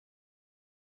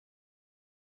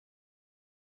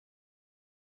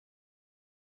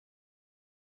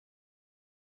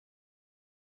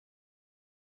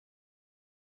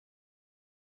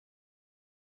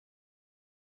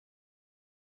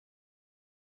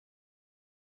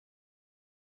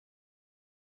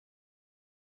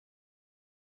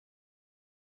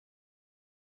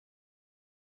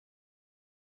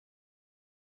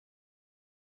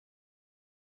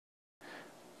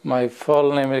My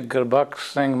full name is Gurbax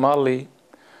Singh Malhi.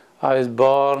 I was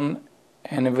born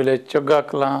in a village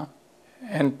Chugga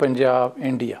in Punjab,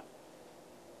 India.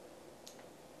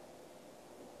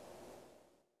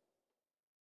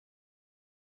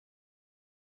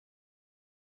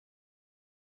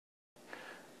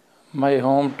 My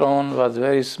hometown was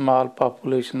very small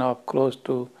population of close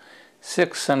to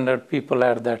 600 people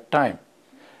at that time.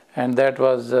 And that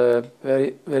was a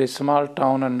very small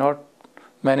town and not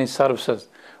many services.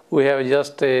 We have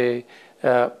just a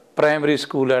primary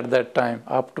school at that time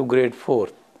up to grade 4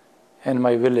 in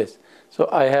my village. So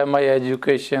I have my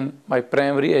education, my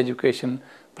primary education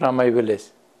from my village.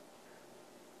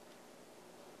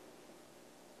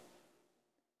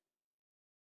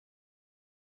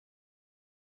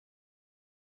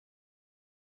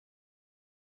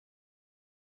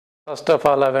 First of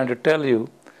all, I want to tell you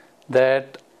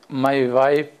that my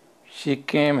wife, she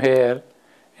came here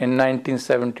in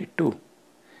 1972.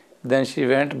 Then she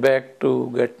went back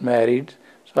to get married.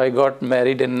 So I got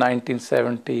married in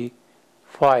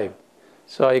 1975.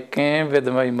 So I came with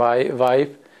my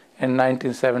wife in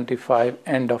 1975,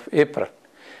 end of April.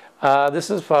 This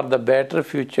is for the better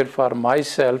future for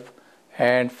myself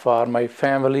and for my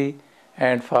family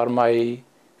and for my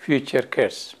future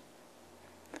kids.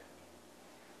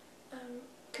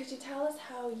 Could you tell us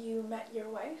how you met your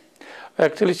wife?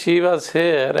 Actually, she was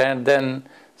here and then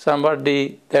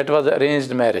somebody, that was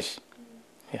arranged marriage.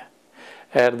 Yeah.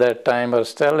 At that time, or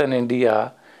still in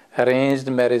India, arranged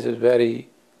marriage is very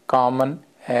common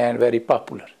and very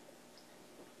popular.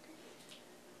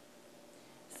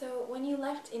 So when you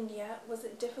left India, was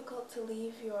it difficult to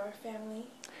leave your family?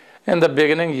 In the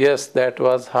beginning, yes, that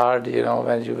was hard.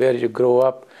 When where you grow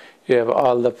up, you have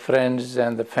all the friends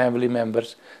and the family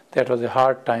members. That was a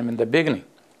hard time in the beginning.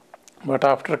 But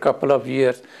after a couple of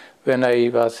years, when I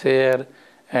was here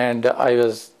and I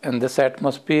was in this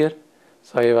atmosphere,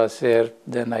 so I was here,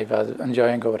 then I was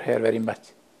enjoying over here very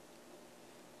much.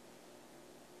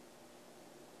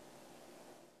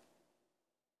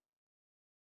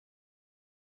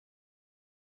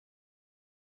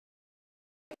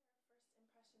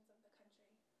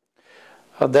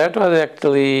 That was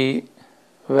actually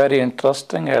very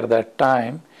interesting at that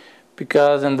time,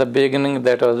 because in the beginning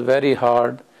that was very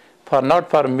hard for, not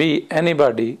for me,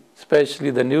 anybody,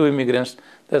 especially the new immigrants.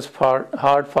 That's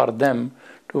hard for them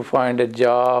to find a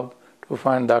job, to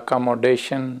find the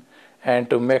accommodation, and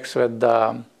to mix with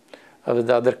the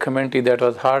other community. That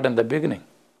was hard in the beginning.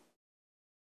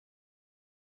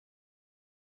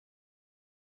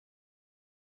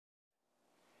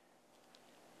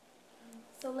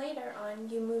 So later on,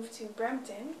 you moved to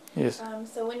Brampton. Yes.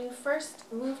 So when you first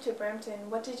moved to Brampton,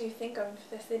 what did you think of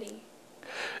the city?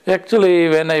 Actually,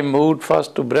 when I moved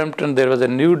first to Brampton, there was a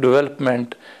new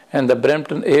development in the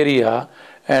Brampton area,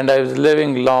 and I was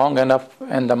living long enough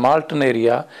in the Malton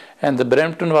area, and the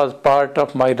Brampton was part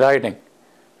of my riding.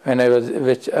 When I was,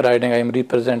 which riding I am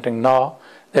representing now,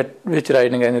 that which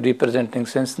riding I am representing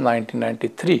since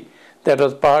 1993. That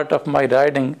was part of my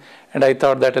riding, and I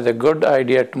thought that is a good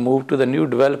idea to move to the new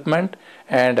development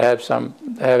and have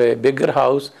a bigger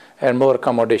house and more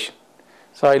accommodation.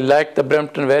 So I liked the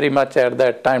Brampton very much at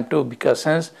that time too, because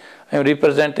since I am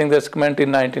representing this community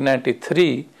in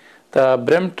 1993, the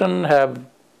Brampton have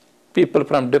people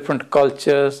from different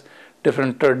cultures,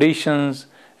 different traditions,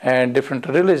 and different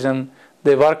religion.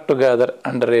 They work together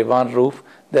under a one roof.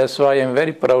 That's why I'm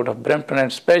very proud of Brampton,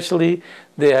 and especially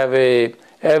they have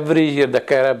every year the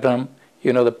Carabram,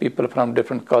 the people from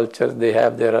different cultures, they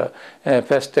have their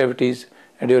festivities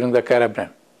during the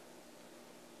Carabram.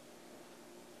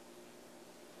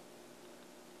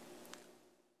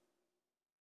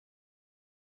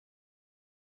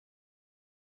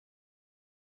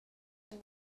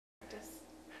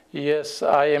 Yes,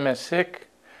 I am a Sikh,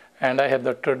 and I have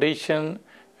the tradition,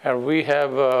 and we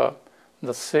have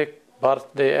the Sikh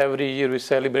birthday every year. We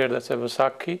celebrate the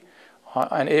Vaisakhi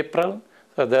in April.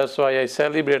 So that's why I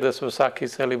celebrate this Vaisakhi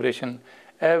celebration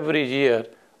every year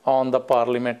on the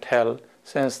Parliament Hill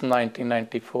since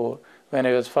 1994. When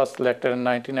I was first elected in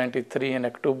 1993 in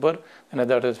October, and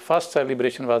that is first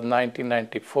celebration was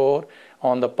 1994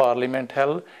 on the Parliament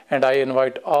Hill, and I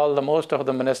invite all the most of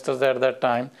the ministers at that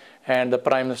time and the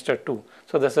Prime Minister too.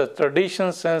 So this is a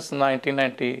tradition since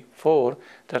 1994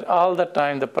 that all the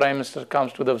time the Prime Minister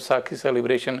comes to the Vaisakhi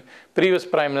celebration. Previous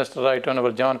Prime Minister, Right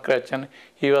Honourable John Cratchin,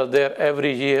 he was there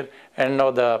every year, and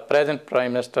now the present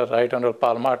Prime Minister, Right Honourable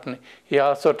Paul Martin, he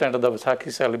also attended the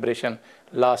Vaisakhi celebration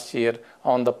last year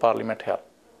on the Parliament Hill.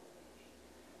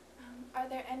 Are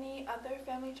there any other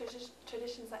family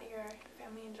traditions that your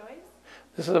family enjoys?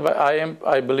 This is why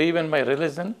I believe in my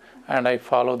religion, and I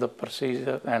follow the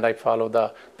procedure, and I follow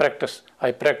the practice.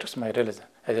 I practice my religion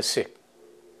as a Sikh.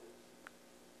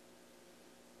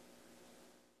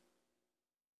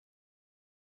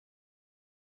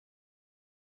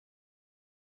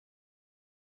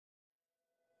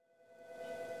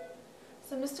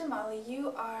 So, Mr. Malhi,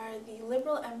 you are the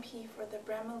Liberal MP for the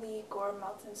Bramalea, Gore,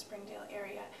 Malton, Springdale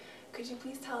area. Could you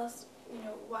please tell us,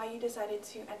 why you decided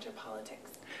to enter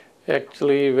politics?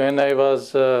 Actually, when I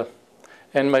was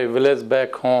in my village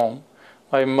back home,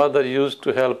 my mother used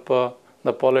to help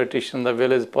the politician, the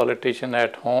village politician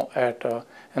at home,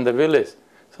 in the village.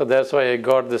 So that's why I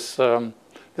got this.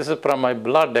 This is from my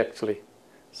blood, actually.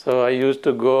 So I used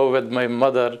to go with my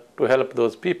mother to help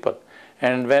those people.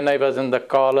 And when I was in the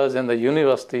college and the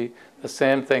university, the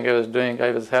same thing I was doing. I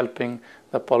was helping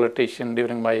the politician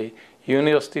during my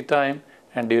university time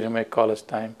and during my college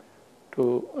time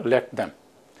to elect them.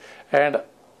 And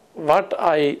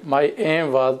my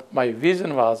aim was, my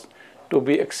vision was to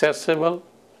be accessible,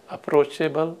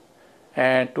 approachable,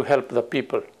 and to help the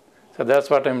people. So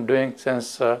that's what I'm doing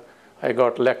since I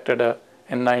got elected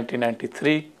in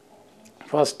 1993,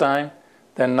 first time,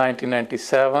 then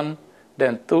 1997,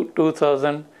 then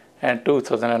 2000 and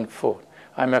 2004.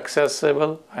 I'm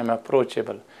accessible, I'm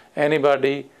approachable.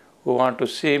 Anybody who want to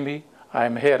see me,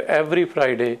 I'm here every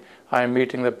Friday. I'm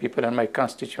meeting the people in my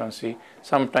constituency,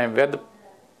 sometime with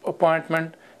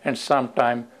appointment and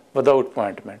sometime without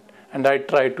appointment. And I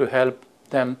try to help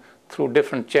them through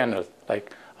different channels.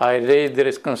 Like I raise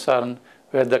their concern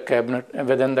with the cabinet,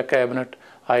 within the cabinet.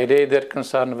 I raise their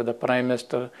concern with the Prime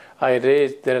Minister. I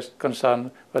raise their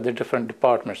concern with the different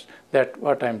departments. That's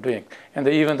what I'm doing. And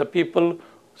even the people,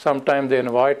 sometimes they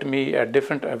invite me at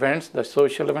different events, the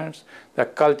social events, the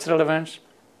cultural events,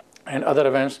 and other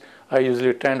events. I usually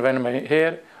attend when I'm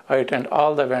here. I attend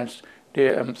all the events.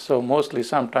 So mostly,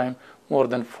 sometime more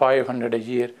than 500 a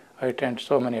year. I attend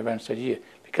so many events a year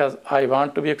because I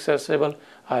want to be accessible.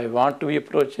 I want to be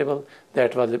approachable.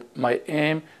 That was my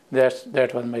aim.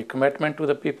 That was my commitment to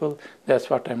the people. That's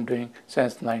what I'm doing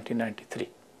since 1993.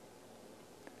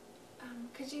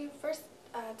 Could you first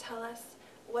tell us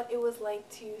what it was like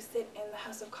to sit in the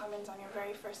House of Commons on your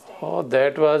very first day? Oh,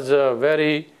 that was a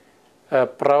very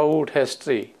proud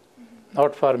history,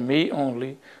 not for me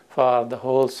only, for the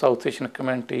whole South Asian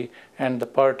community and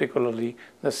particularly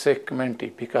the Sikh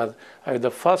community, because I was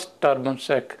the first turban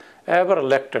Sikh ever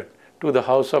elected to the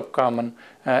House of Commons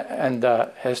and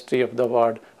the history of the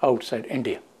world outside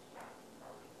India.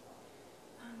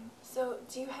 So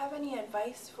do you have any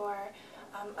advice for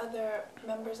other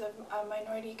members of a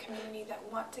minority community that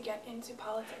want to get into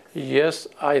politics? Yes,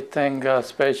 I think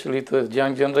especially to the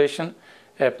young generation,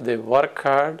 if they work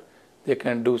hard, they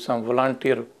can do some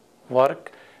volunteer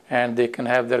work and they can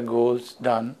have their goals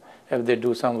done if they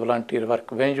do some volunteer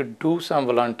work. When you do some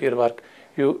volunteer work,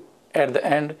 at the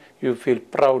end, you feel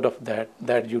proud of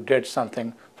that you did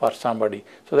something for somebody.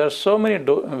 So there are so many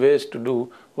ways to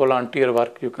do volunteer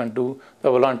work. You can do the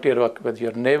volunteer work with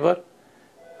your neighbor,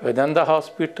 within the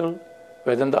hospital,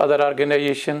 within the other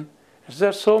organization. There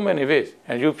are so many ways,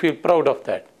 and you feel proud of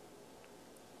that.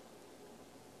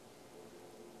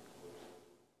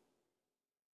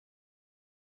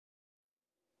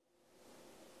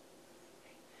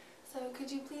 So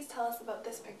could you please tell us about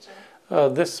this picture?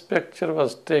 This picture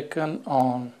was taken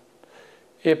on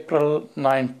April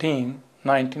 19,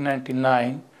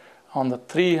 1999, on the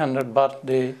 300th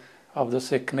birthday of the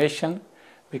Sikh nation,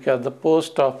 because the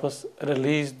post office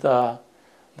released the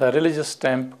religious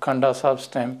stamp, Khanda Sahib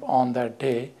stamp, on that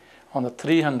day, on the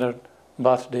 300th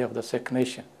birthday of the Sikh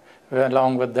nation.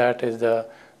 Along with that is the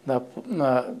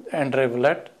Andre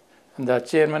Willett, the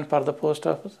chairman for the post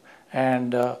office,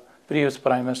 and previous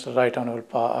Prime Minister, Right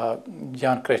Honorable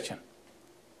John Christian.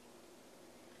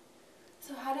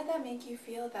 So how did that make you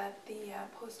feel that the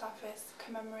post office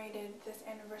commemorated this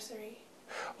anniversary?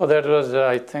 Well, that was,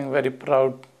 I think, very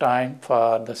proud time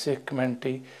for the Sikh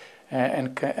community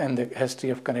and the history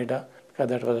of Canada, because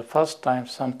that was the first time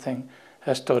something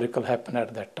historical happened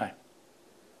at that time.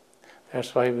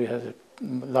 That's why we had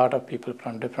a lot of people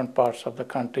from different parts of the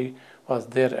country was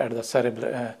there at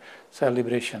the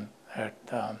celebration at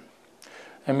the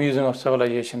Museum of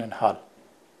Civilization in Hull.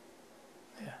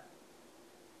 Yeah.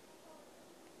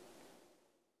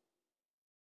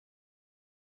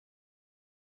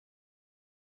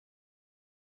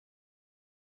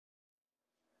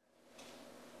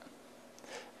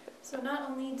 So not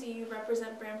only do you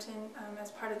represent Brampton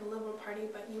as part of the Liberal Party,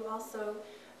 but you also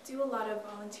do a lot of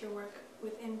volunteer work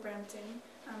within Brampton.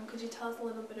 Could you tell us a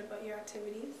little bit about your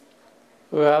activities?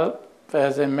 Well,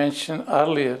 as I mentioned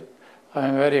earlier, I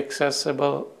am very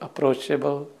accessible,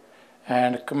 approachable,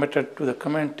 and committed to the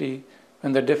community.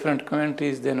 When the different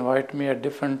communities they invite me at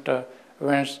different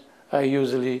events, I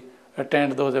usually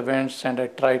attend those events and I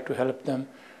try to help them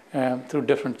through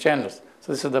different channels.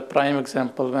 So this is the prime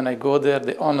example. When I go there,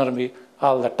 they honor me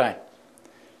all the time.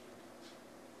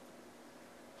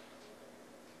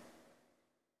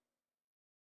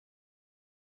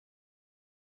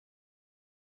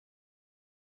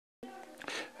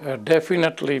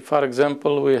 Definitely. For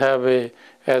example, we have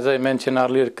as I mentioned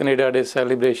earlier, Canada Day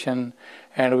celebration,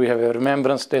 and we have a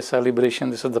Remembrance Day celebration.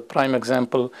 This is the prime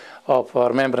example of our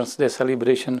Remembrance Day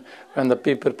celebration, when the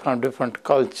people from different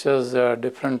cultures,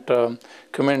 different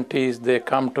communities, they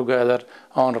come together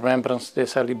on Remembrance Day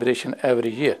celebration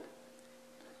every year.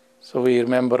 So we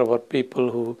remember our people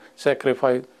who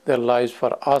sacrificed their lives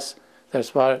for us.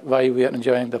 That's why we are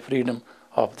enjoying the freedom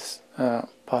of this,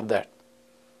 for that.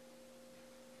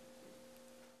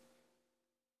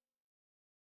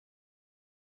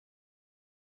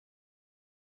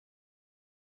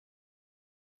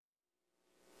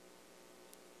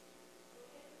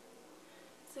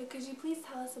 So could you please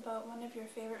tell us about one of your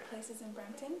favorite places in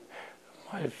Brampton?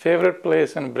 My favorite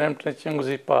place in Brampton,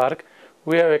 Chunguzi Park.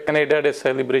 We have a Canada Day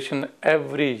celebration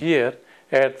every year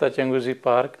at the Chunguzi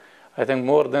Park. I think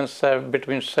more than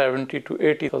between 70 to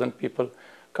 80,000 people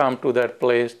come to that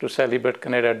place to celebrate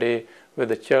Canada Day with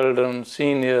the children,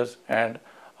 seniors, and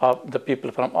the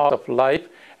people from all of life,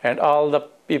 and all the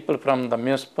people from the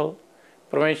municipal,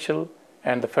 provincial,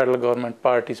 and the federal government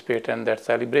participate in that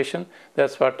celebration.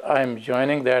 That's what I'm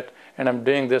joining that, and I'm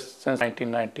doing this since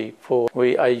 1994.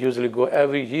 I usually go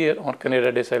every year on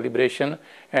Canada Day celebration,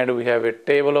 and we have a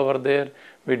table over there.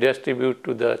 We distribute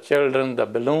to the children the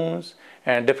balloons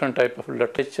and different type of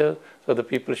literature, so the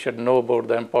people should know about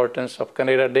the importance of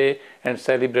Canada Day and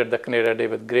celebrate the Canada Day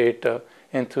with great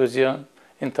enthusiasm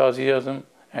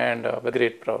and with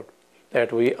great pride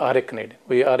that we are a Canadian.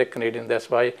 We are a Canadian. That's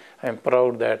why I'm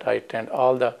proud that I attend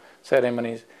all the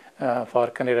ceremonies for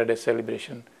Canada Day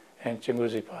celebration in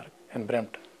Chunguzi Park in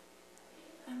Brampton.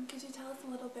 Could you tell us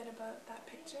a little bit about that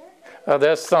picture?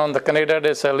 That's on the Canada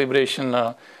Day celebration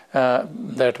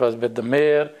that was with the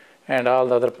mayor, and all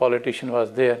the other politicians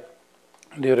was there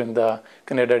during the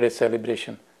Canada Day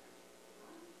celebration.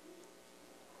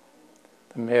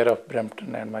 The mayor of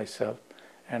Brampton and myself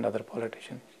and other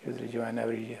politicians usually join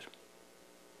every year.